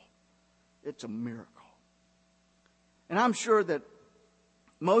miracle. It's a miracle." And I'm sure that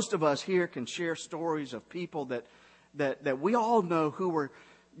most of us here can share stories of people that we all know who were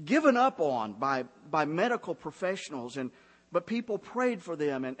given up on by medical professionals, but people prayed for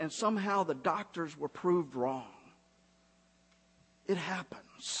them, and somehow the doctors were proved wrong. It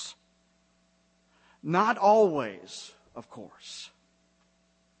happens. Not always, of course.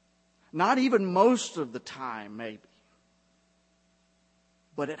 Not even most of the time, maybe.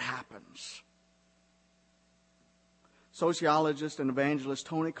 But it happens. Sociologist and evangelist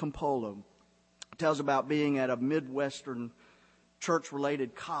Tony Campolo tells about being at a Midwestern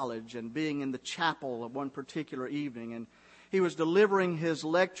church-related college and being in the chapel of one particular evening. And he was delivering his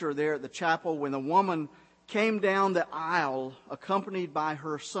lecture there at the chapel when a woman came down the aisle accompanied by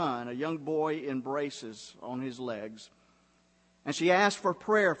her son, a young boy in braces on his legs. And she asked for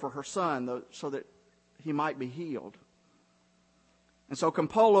prayer for her son so that he might be healed. And so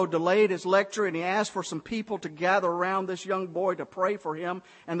Campolo delayed his lecture, and he asked for some people to gather around this young boy to pray for him,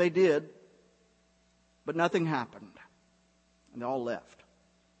 and they did. But nothing happened, and they all left.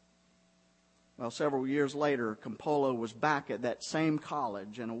 Well, several years later, Campolo was back at that same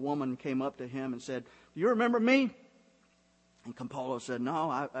college, and a woman came up to him and said, "Do you remember me?" And Campolo said, "No,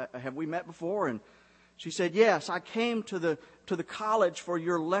 have we met before?" And she said, "Yes, I came to the college for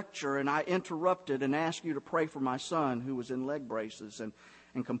your lecture, and I interrupted and asked you to pray for my son who was in leg braces." And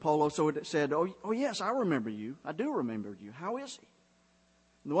Campolo said, oh, yes, I remember you. I do remember you. How is he?"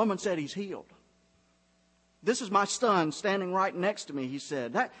 And the woman said, "He's healed. This is my son standing right next to me," he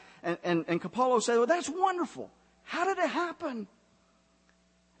said. And Campolo said, "Well, that's wonderful. How did it happen?"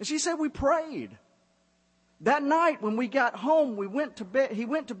 And she said, "We prayed. That night when we got home, he went to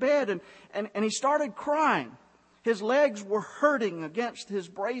bed and he started crying. His legs were hurting against his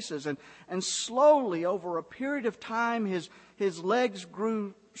braces, and slowly over a period of time his legs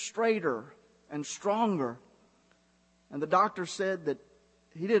grew straighter and stronger. And the doctor said that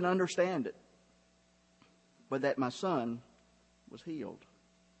he didn't understand it, but that my son was healed."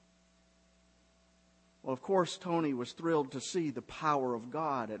 Well, of course, Tony was thrilled to see the power of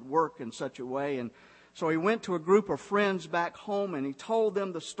God at work in such a way, and so he went to a group of friends back home and he told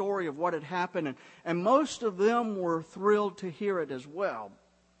them the story of what had happened, and most of them were thrilled to hear it as well.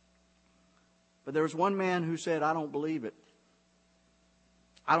 But there was one man who said, "I don't believe it.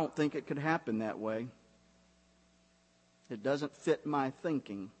 I don't think it could happen that way. It doesn't fit my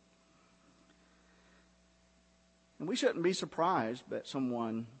thinking." And we shouldn't be surprised that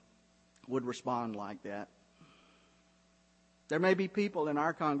someone would respond like that. There may be people in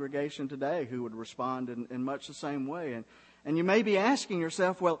our congregation today who would respond in much the same way. And you may be asking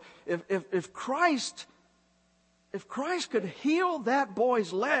yourself, well, if Christ could heal that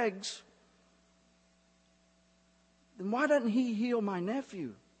boy's legs, then why doesn't He heal my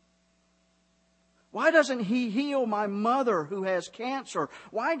nephew? Why doesn't He heal my mother who has cancer?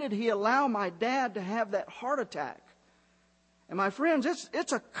 Why did He allow my dad to have that heart attack? And my friends,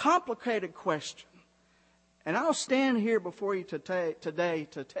 it's a complicated question. And I'll stand here before you today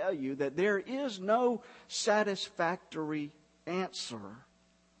to tell you that there is no satisfactory answer.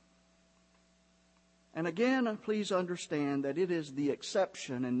 And again, please understand that it is the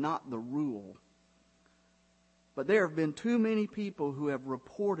exception and not the rule. But there have been too many people who have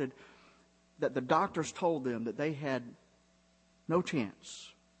reported that the doctors told them that they had no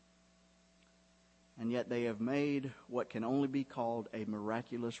chance. And yet they have made what can only be called a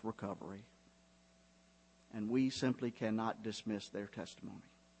miraculous recovery. And we simply cannot dismiss their testimony.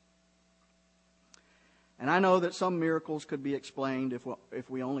 And I know that some miracles could be explained if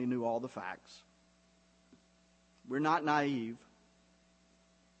we only knew all the facts. We're not naive.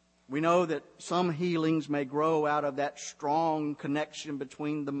 We know that some healings may grow out of that strong connection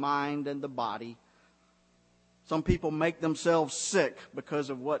between the mind and the body. Some people make themselves sick because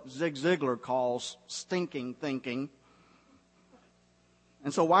of what Zig Ziglar calls stinking thinking.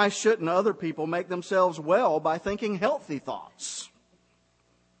 And so why shouldn't other people make themselves well by thinking healthy thoughts?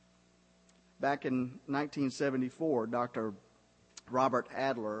 Back in 1974, Dr. Robert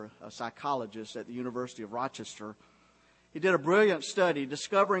Adler, a psychologist at the University of Rochester, he did a brilliant study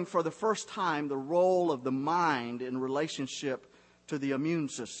discovering for the first time the role of the mind in relationship to the immune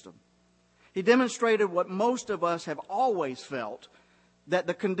system. He demonstrated what most of us have always felt, that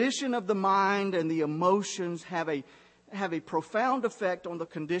the condition of the mind and the emotions have a profound effect on the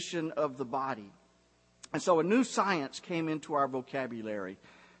condition of the body. And so a new science came into our vocabulary,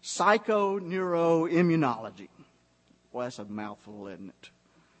 psychoneuroimmunology. Well, that's a mouthful, isn't it?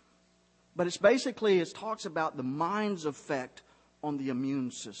 But it talks about the mind's effect on the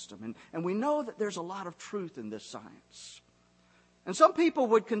immune system. And we know that there's a lot of truth in this science. And some people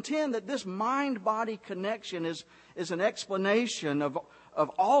would contend that this mind-body connection is an explanation of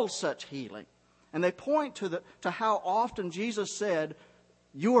all such healing. And they point to how often Jesus said,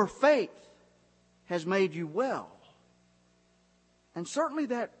 "Your faith has made you well." And certainly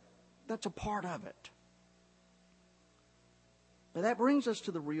that's a part of it. But that brings us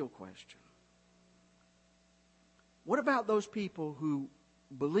to the real question. What about those people who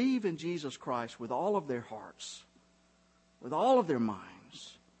believe in Jesus Christ with all of their hearts, with all of their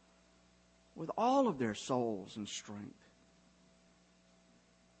minds, with all of their souls and strength,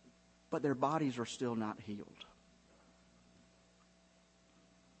 but their bodies are still not healed?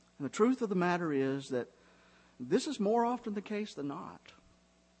 And the truth of the matter is that this is more often the case than not.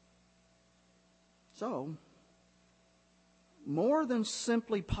 So, more than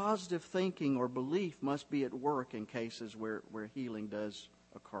simply positive thinking or belief must be at work in cases where healing does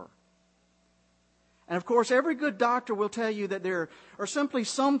occur. And of course, every good doctor will tell you that there are simply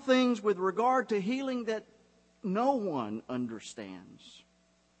some things with regard to healing that no one understands.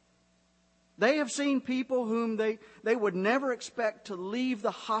 They have seen people whom they would never expect to leave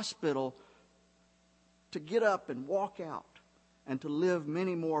the hospital to get up and walk out and to live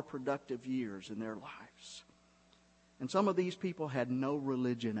many more productive years in their lives. And some of these people had no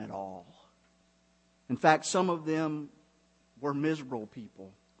religion at all. In fact, some of them were miserable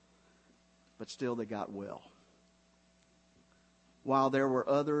people, but still they got well. While there were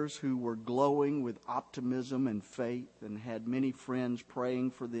others who were glowing with optimism and faith and had many friends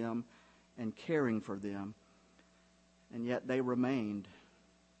praying for them and caring for them, and yet they remained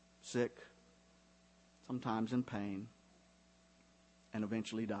sick, sometimes in pain, and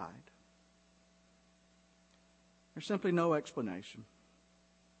eventually died. There's simply no explanation.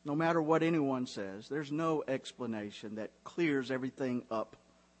 No matter what anyone says, there's no explanation that clears everything up.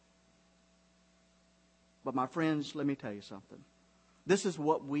 But my friends, let me tell you something. This is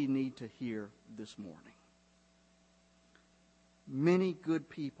what we need to hear this morning. Many good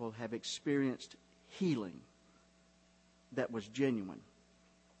people have experienced healing that was genuine.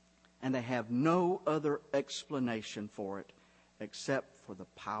 And they have no other explanation for it except for the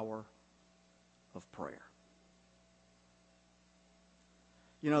power of prayer.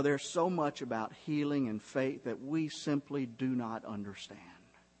 You know, there's so much about healing and faith that we simply do not understand.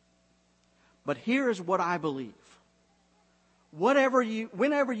 But here is what I believe. Whenever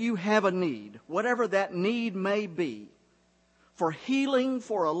you have a need, whatever that need may be, for healing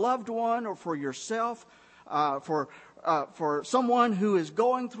for a loved one or for yourself, for for someone who is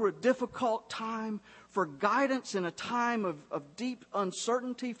going through a difficult time, for guidance in a time of deep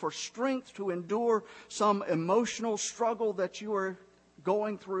uncertainty, for strength to endure some emotional struggle that you are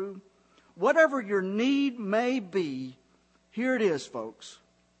going through. Whatever your need may be, here it is, folks.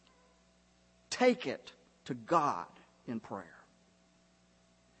 Take it to God in prayer.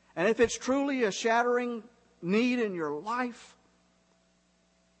 And if it's truly a shattering need in your life,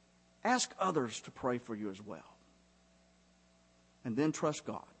 ask others to pray for you as well. And then trust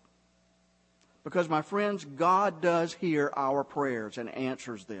God. Because, my friends, God does hear our prayers and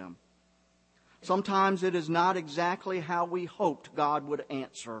answers them. Sometimes it is not exactly how we hoped God would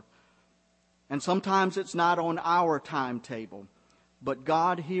answer. And sometimes it's not on our timetable. But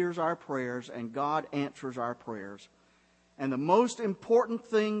God hears our prayers and God answers our prayers. And the most important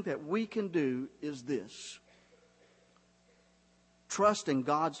thing that we can do is this. Trust in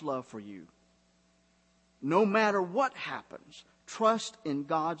God's love for you. No matter what happens, trust in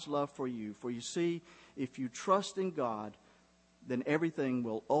God's love for you. For you see, if you trust in God, then everything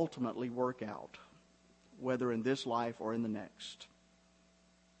will ultimately work out, whether in this life or in the next.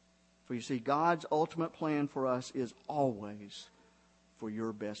 For you see, God's ultimate plan for us is always for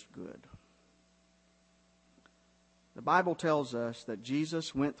your best good. The Bible tells us that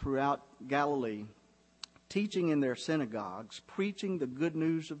Jesus went throughout Galilee, teaching in their synagogues, preaching the good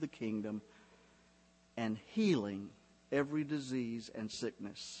news of the kingdom, and healing every disease and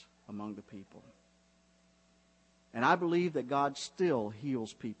sickness among the people. And I believe that God still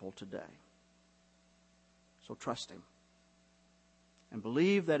heals people today. So trust Him. And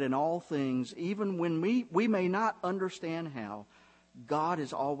believe that in all things, even when we may not understand how, God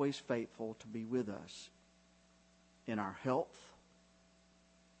is always faithful to be with us in our health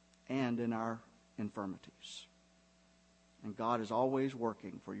and in our infirmities. And God is always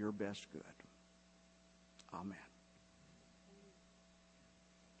working for your best good. Amen.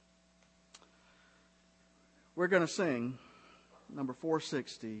 We're going to sing number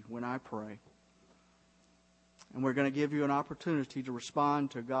 460, When I Pray. And we're going to give you an opportunity to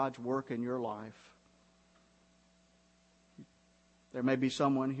respond to God's work in your life. There may be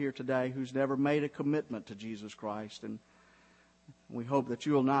someone here today who's never made a commitment to Jesus Christ, and we hope that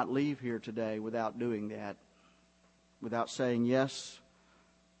you will not leave here today without doing that, without saying, yes,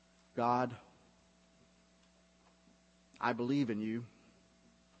 God, I believe in you,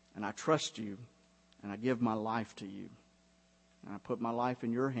 and I trust you, and I give my life to you. And I put my life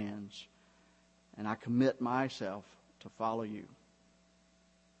in your hands, and I commit myself to follow you.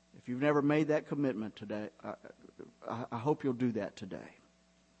 If you've never made that commitment today, I hope you'll do that today.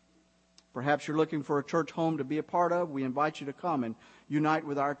 Perhaps you're looking for a church home to be a part of. We invite you to come and unite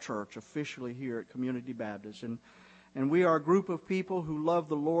with our church officially here at Community Baptist. And we are a group of people who love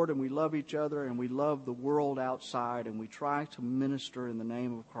the Lord, and we love each other, and we love the world outside, and we try to minister in the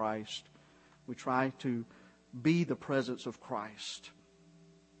name of Christ. We try to be the presence of Christ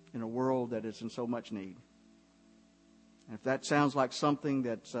in a world that is in so much need. And if that sounds like something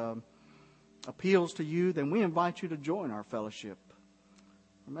that appeals to you, then we invite you to join our fellowship.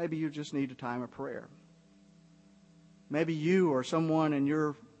 Or maybe you just need a time of prayer. Maybe you or someone in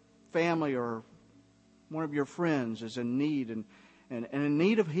your family or one of your friends is in need and in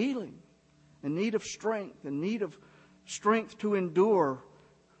need of healing, in need of strength, in need of strength to endure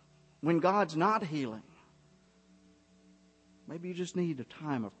when God's not healing. Maybe you just need a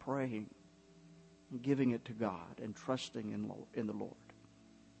time of praying and giving it to God and trusting in the Lord.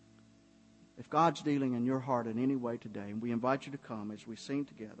 If God's dealing in your heart in any way today, we invite you to come as we sing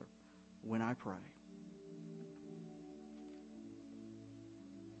together, When I Pray.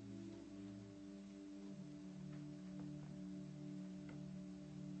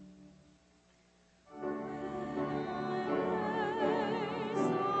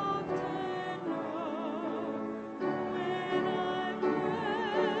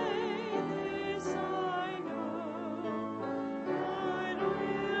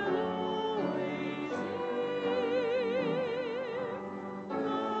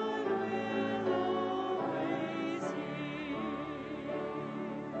 I will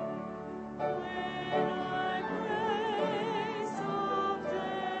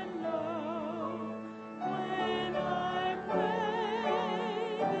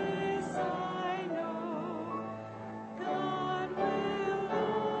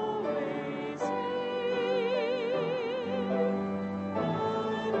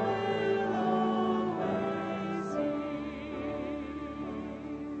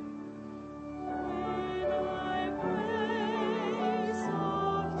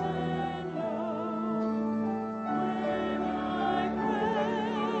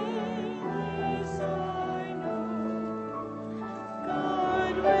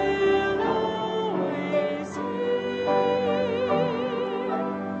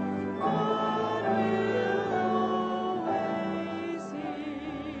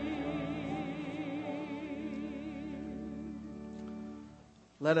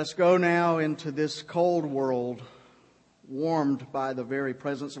Let us go now into this cold world, warmed by the very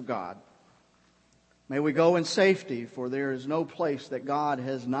presence of God. May we go in safety, for there is no place that God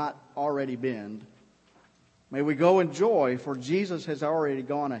has not already been. May we go in joy, for Jesus has already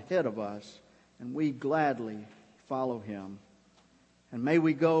gone ahead of us, and we gladly follow him. And may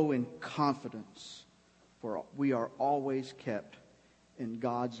we go in confidence, for we are always kept in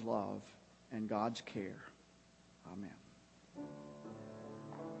God's love and God's care. Amen.